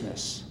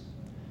righteousness.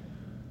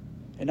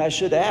 And I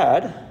should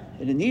add,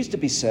 and it needs to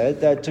be said,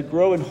 that to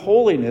grow in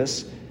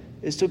holiness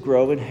is to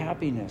grow in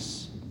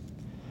happiness.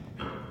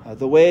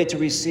 the way to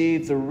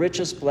receive the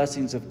richest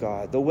blessings of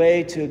God, the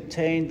way to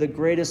obtain the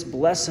greatest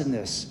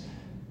blessedness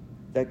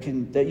that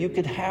you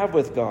can have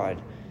with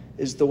God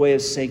is the way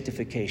of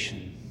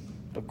sanctification,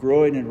 of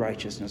growing in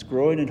righteousness,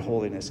 growing in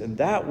holiness. And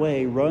that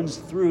way runs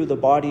through the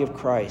body of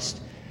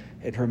Christ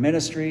in her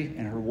ministry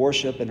and her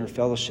worship and her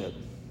fellowship.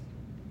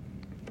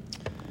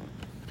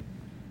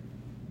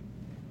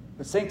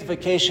 But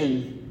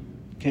sanctification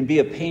can be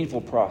a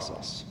painful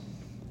process.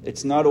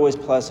 It's not always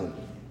pleasant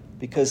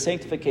because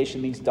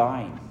sanctification means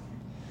dying.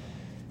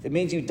 It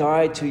means you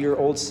die to your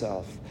old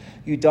self.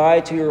 You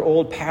die to your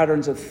old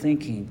patterns of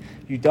thinking.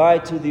 You die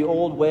to the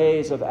old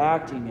ways of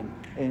acting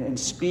and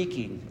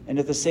speaking. And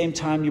at the same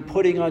time, you're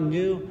putting on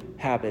new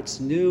habits,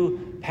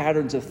 new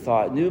patterns of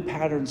thought, new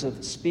patterns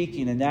of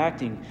speaking and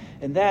acting.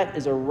 And that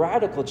is a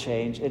radical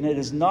change, and it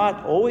is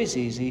not always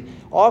easy.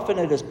 Often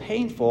it is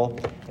painful,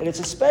 and it's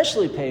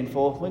especially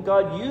painful when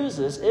God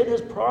uses, in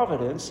his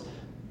providence,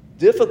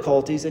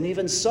 difficulties and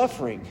even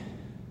suffering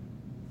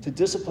to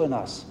discipline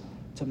us,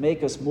 to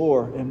make us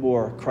more and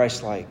more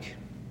Christ-like.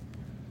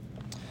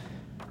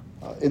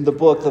 In the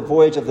book, The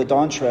Voyage of the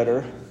Dawn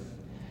Treader,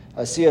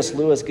 C.S.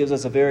 Lewis gives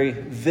us a very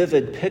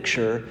vivid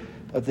picture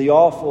of the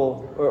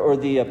awful or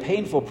the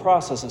painful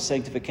process of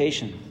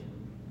sanctification.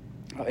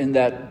 In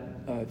that,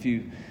 if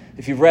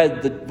you've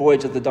read The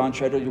Voyage of the Dawn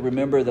Treader, you'll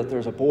remember that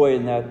there's a boy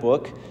in that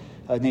book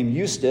named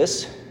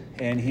Eustace,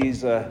 and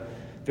he's a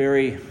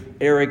very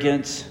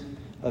arrogant,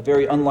 a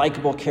very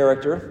unlikable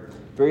character,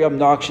 very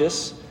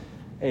obnoxious,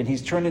 and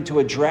he's turned into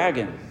a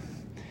dragon.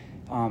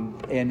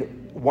 And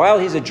while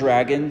he's a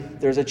dragon,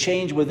 there's a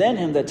change within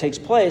him that takes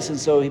place, and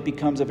so he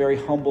becomes a very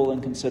humble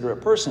and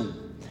considerate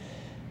person.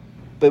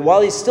 But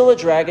while he's still a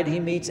dragon, he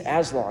meets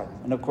Aslan,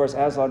 and of course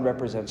Aslan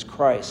represents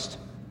Christ.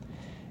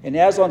 And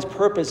Aslan's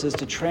purpose is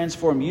to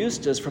transform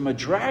Eustace from a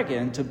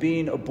dragon to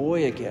being a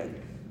boy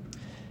again.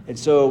 And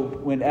so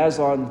when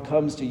Aslan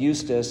comes to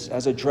Eustace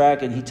as a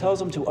dragon, he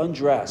tells him to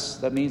undress.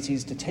 That means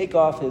he's to take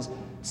off his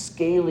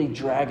scaly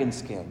dragon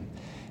skin.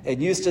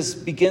 And Eustace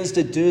begins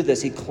to do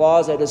this. He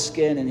claws at his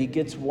skin and he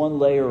gets one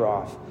layer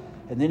off.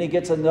 And then he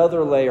gets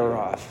another layer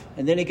off.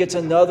 And then he gets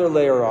another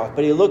layer off.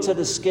 But he looks at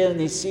his skin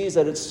and he sees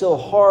that it's still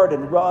hard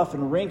and rough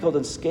and wrinkled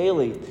and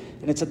scaly.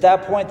 And it's at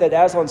that point that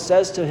Aslan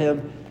says to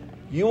him,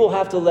 "You will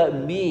have to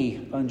let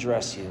me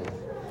undress you."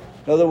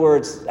 In other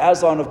words,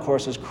 Aslan, of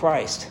course, is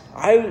Christ.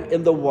 I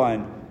am the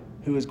one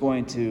who is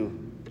going to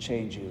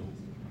change you.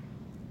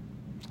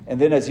 And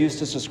then as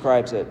Eustace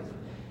describes it,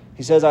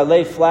 he says, "I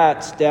lay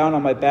flat down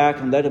on my back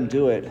and let him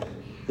do it.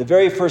 The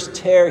very first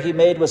tear he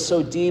made was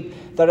so deep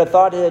that I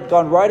thought it had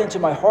gone right into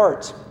my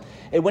heart.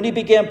 And when he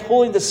began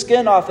pulling the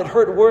skin off, it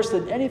hurt worse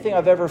than anything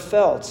I've ever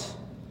felt.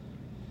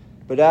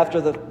 But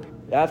after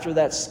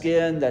that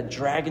skin, that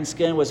dragon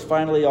skin was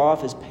finally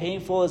off, as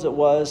painful as it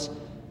was,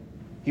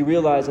 he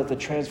realized that the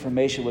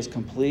transformation was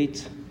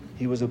complete.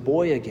 He was a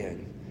boy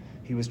again.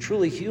 He was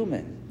truly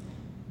human.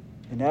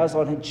 And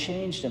Aslan had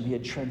changed him. He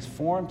had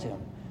transformed him.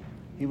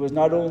 He was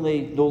not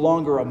only no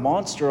longer a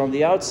monster on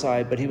the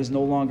outside, but he was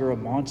no longer a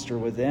monster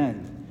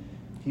within.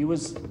 He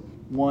was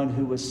one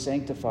who was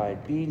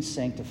sanctified, being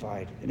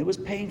sanctified. And it was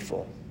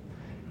painful.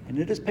 And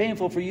it is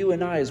painful for you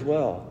and I as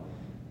well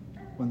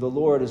when the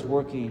Lord is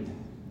working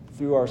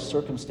through our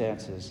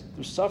circumstances,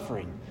 through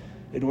suffering,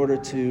 in order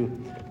to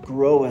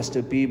grow us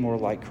to be more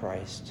like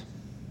Christ.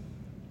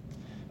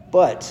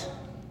 But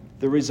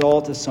the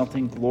result is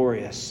something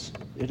glorious.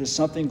 It is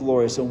something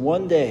glorious. And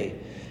one day,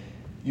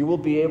 you will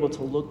be able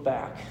to look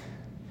back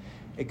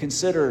and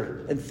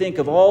consider and think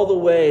of all the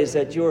ways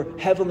that your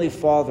Heavenly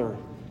Father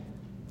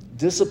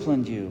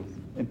disciplined you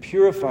and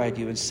purified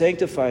you and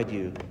sanctified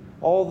you,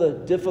 all the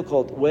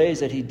difficult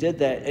ways that he did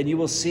that, and you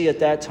will see at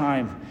that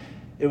time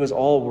it was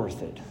all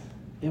worth it.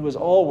 It was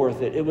all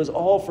worth it. It was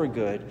all for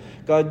good.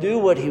 God knew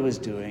what he was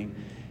doing.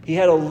 He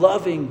had a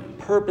loving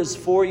purpose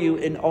for you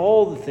in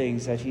all the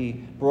things that he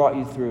brought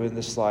you through in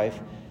this life,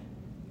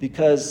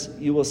 because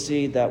you will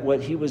see that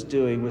what he was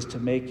doing was to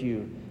make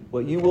you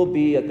what you will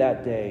be at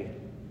that day,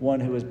 one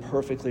who is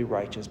perfectly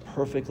righteous,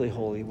 perfectly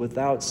holy,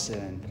 without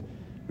sin,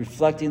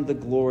 reflecting the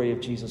glory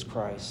of Jesus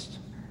Christ.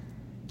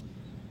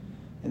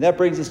 And that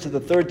brings us to the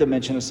third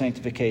dimension of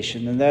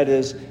sanctification, and that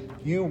is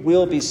you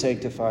will be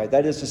sanctified.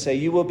 That is to say,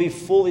 you will be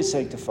fully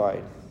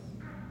sanctified.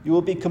 You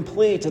will be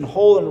complete and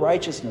whole in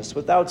righteousness,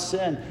 without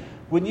sin.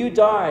 When you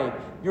die,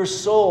 your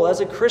soul,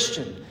 as a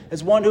Christian,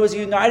 as one who is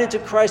united to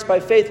Christ by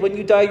faith, when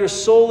you die, your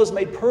soul is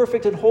made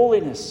perfect in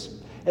holiness.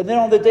 And then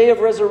on the day of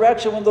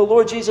resurrection, when the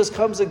Lord Jesus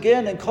comes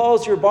again and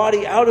calls your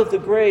body out of the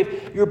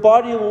grave, your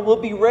body will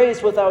be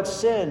raised without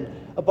sin,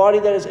 a body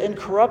that is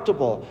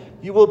incorruptible.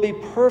 You will be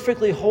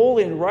perfectly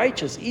holy and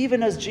righteous,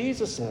 even as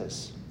Jesus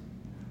is.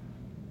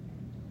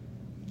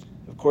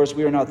 Of course,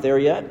 we are not there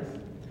yet.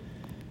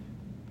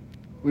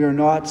 We are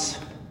not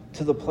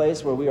to the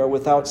place where we are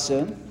without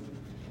sin.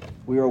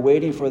 We are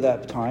waiting for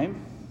that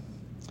time.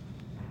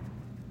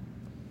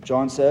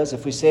 John says,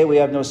 if we say we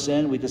have no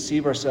sin, we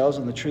deceive ourselves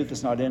and the truth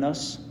is not in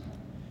us.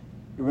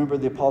 Remember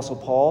the Apostle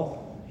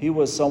Paul? He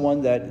was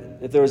someone that,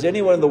 if there was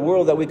anyone in the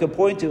world that we could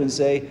point to and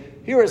say,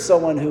 here is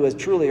someone who has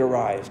truly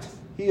arrived.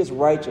 He is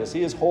righteous.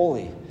 He is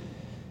holy.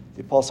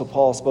 The Apostle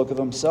Paul spoke of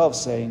himself,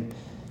 saying,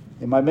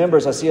 in my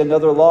members I see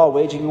another law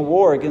waging a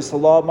war against the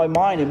law of my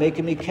mind and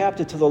making me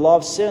captive to the law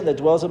of sin that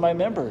dwells in my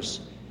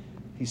members.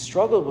 He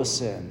struggled with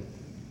sin.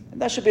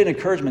 And that should be an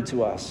encouragement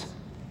to us,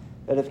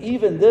 that if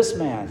even this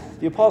man,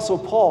 the Apostle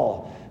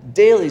Paul,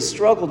 daily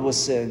struggled with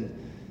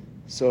sin,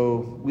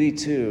 so we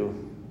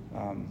too,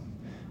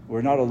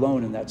 we're not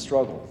alone in that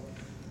struggle.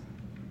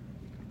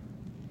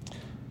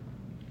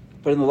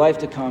 But in the life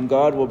to come,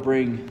 God will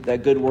bring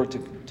that good work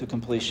to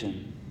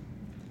completion.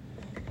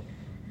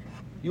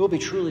 You will be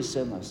truly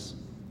sinless.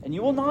 And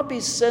you will not be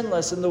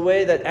sinless in the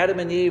way that Adam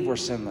and Eve were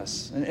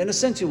sinless. And in a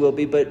sense you will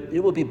be, but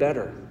it will be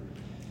better.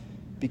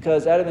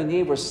 Because Adam and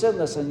Eve were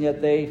sinless, and yet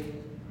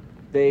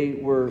they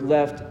were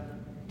left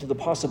to the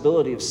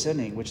possibility of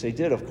sinning, which they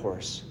did, of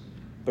course.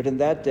 But in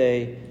that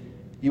day,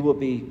 you will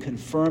be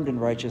confirmed in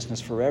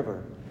righteousness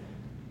forever.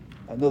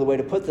 Another way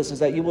to put this is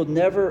that you will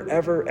never,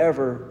 ever,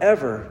 ever,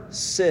 ever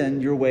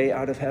sin your way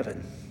out of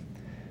heaven,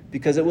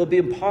 because it will be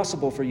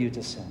impossible for you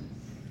to sin.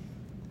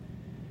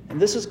 And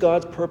this is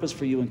God's purpose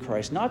for you in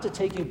Christ, not to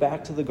take you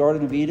back to the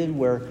Garden of Eden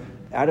where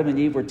Adam and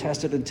Eve were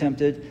tested and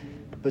tempted,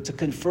 but to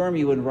confirm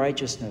you in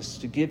righteousness,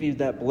 to give you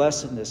that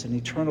blessedness and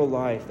eternal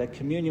life, that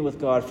communion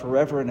with God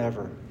forever and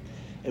ever.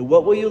 And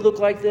what will you look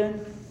like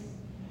then?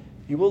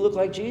 You will look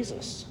like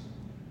Jesus.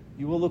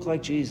 You will look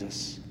like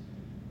Jesus.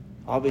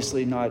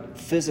 Obviously not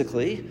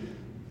physically.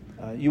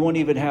 You won't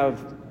even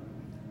have,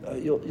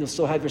 you'll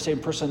still have your same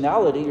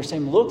personality, your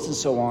same looks and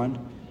so on,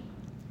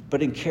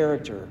 but in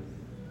character,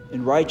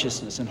 in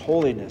righteousness and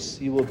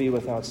holiness, you will be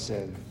without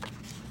sin.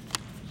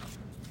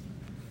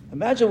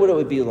 Imagine what it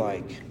would be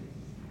like.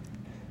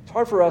 It's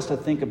hard for us to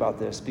think about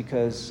this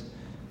because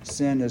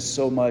sin is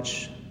so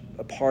much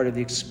a part of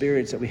the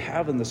experience that we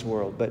have in this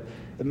world. But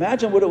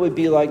imagine what it would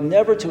be like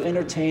never to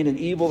entertain an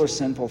evil or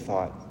sinful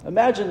thought.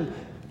 Imagine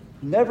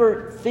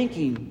never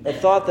thinking a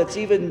thought that's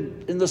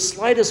even in the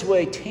slightest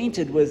way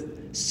tainted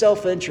with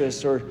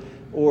self-interest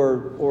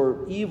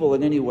or evil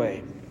in any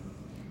way.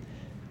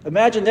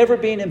 Imagine never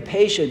being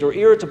impatient or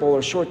irritable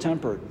or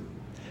short-tempered.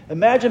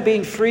 Imagine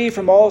being free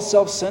from all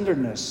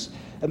self-centeredness.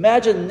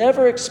 Imagine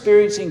never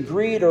experiencing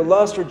greed or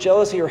lust or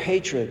jealousy or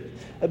hatred.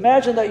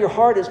 Imagine that your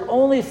heart is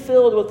only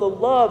filled with the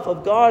love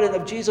of God and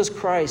of Jesus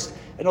Christ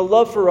and a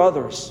love for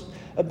others.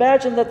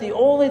 Imagine that the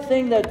only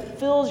thing that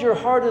fills your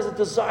heart is a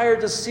desire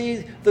to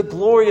see the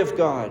glory of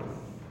God.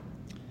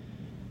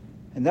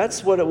 And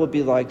that's what it will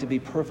be like to be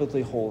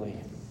perfectly holy.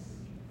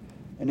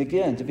 And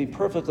again, to be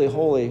perfectly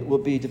holy will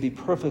be to be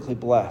perfectly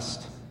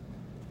blessed.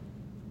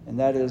 And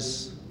that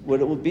is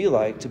what it will be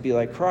like to be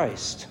like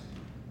Christ.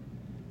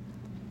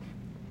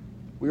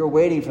 We are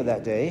waiting for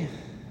that day.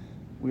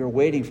 We are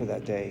waiting for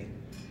that day.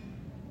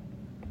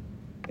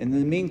 In the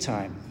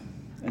meantime,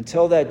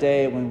 until that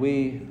day when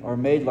we are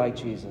made like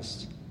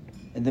Jesus,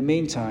 in the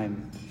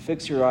meantime,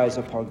 fix your eyes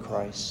upon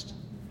Christ.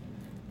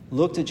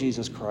 Look to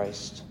Jesus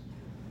Christ.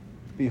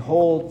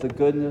 Behold the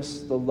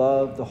goodness, the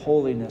love, the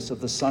holiness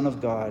of the Son of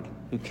God,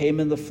 who came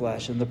in the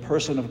flesh in the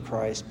person of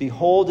Christ.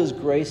 Behold his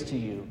grace to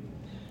you,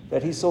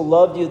 that he so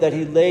loved you that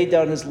he laid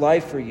down his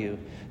life for you,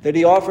 that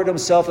he offered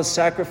himself a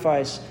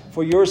sacrifice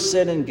for your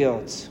sin and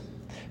guilt.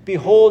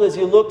 Behold, as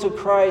you look to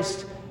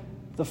Christ,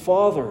 the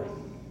Father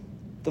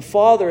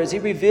as he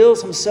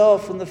reveals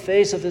himself in the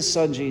face of his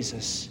Son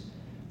Jesus.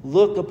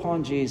 Look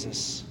upon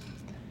Jesus.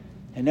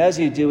 And as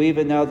you do,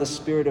 even now the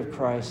Spirit of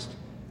Christ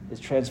is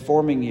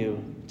transforming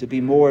you to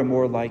be more and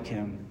more like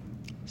him.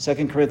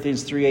 2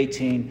 Corinthians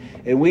 3:18,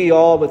 and we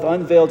all with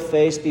unveiled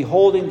face,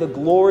 beholding the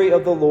glory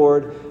of the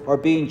Lord, are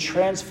being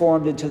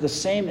transformed into the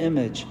same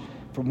image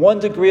from one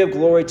degree of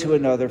glory to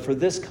another, for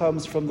this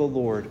comes from the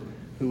Lord,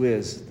 who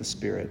is the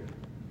Spirit.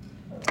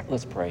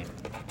 Let's pray.